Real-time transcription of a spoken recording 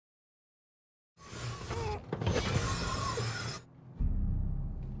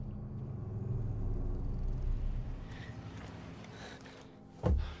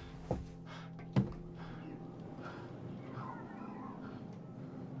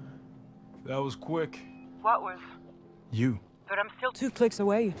That was quick. What was? You. But I'm still 2 clicks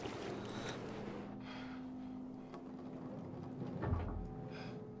away.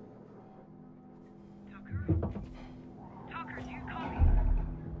 Tucker, do you copy?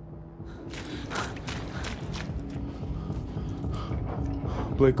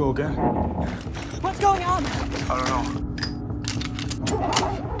 Blake, go again? What's going on? I don't know.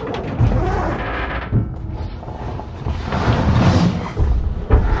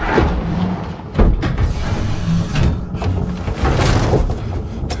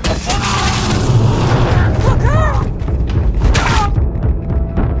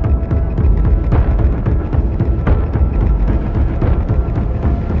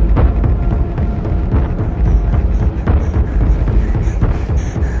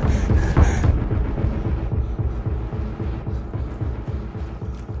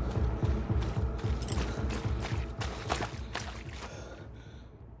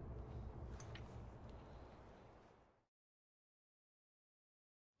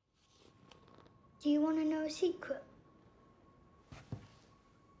 Do you want to know a secret?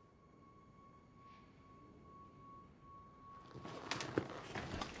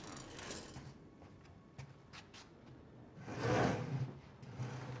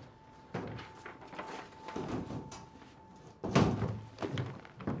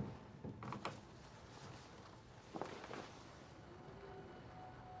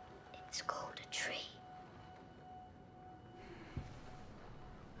 It's called a tree.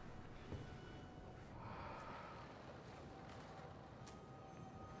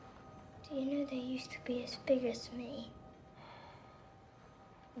 Do you know they used to be as big as me?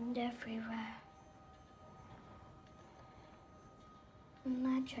 And everywhere.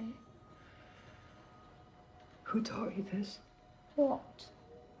 Imagine. Who taught you this? What?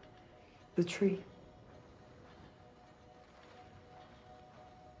 The tree.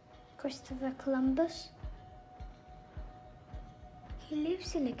 Christopher Columbus? He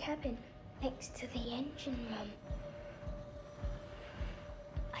lives in a cabin next to the engine room.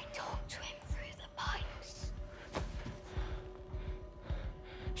 I talked to him through the pipes.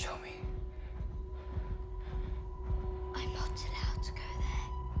 Show me. I'm not allowed to go there.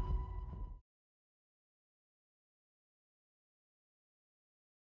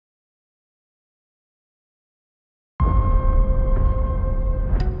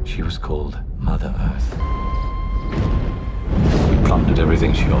 She was called Mother Earth. We plundered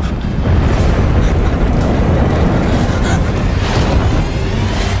everything she offered.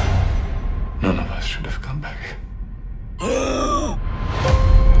 None of us should have come back.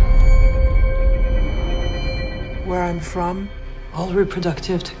 Where I'm from, all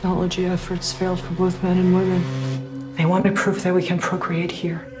reproductive technology efforts failed for both men and women. They wanted proof that we can procreate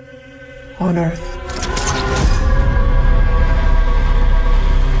here, on Earth.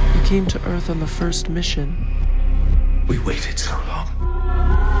 We came to Earth on the first mission. We waited so long.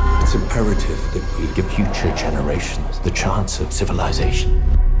 It's imperative that we give future generations the chance of civilization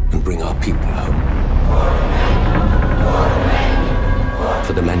and bring our people home.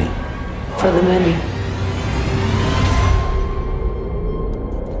 For the many. For the many.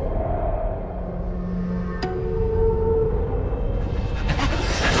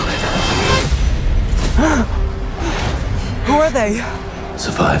 Who are they?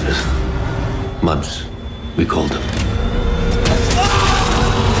 Survivors. Muds, we called them.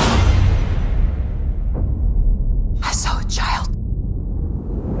 I saw a child.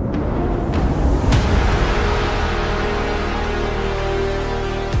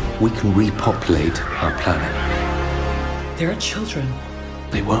 We can repopulate our planet. There are children.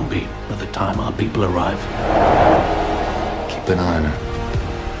 They won't be by the time our people arrive. Keep an eye on her.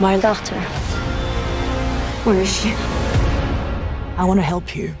 My daughter. Where is she? I want to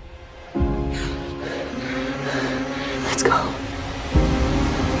help you. Let's go.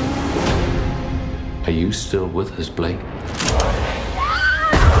 Are you still with us, Blake?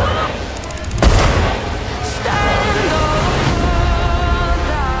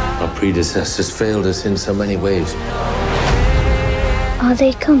 Our predecessors failed us in so many ways. Are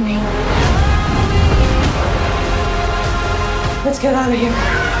they coming? Let's get out of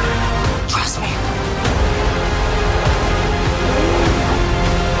here.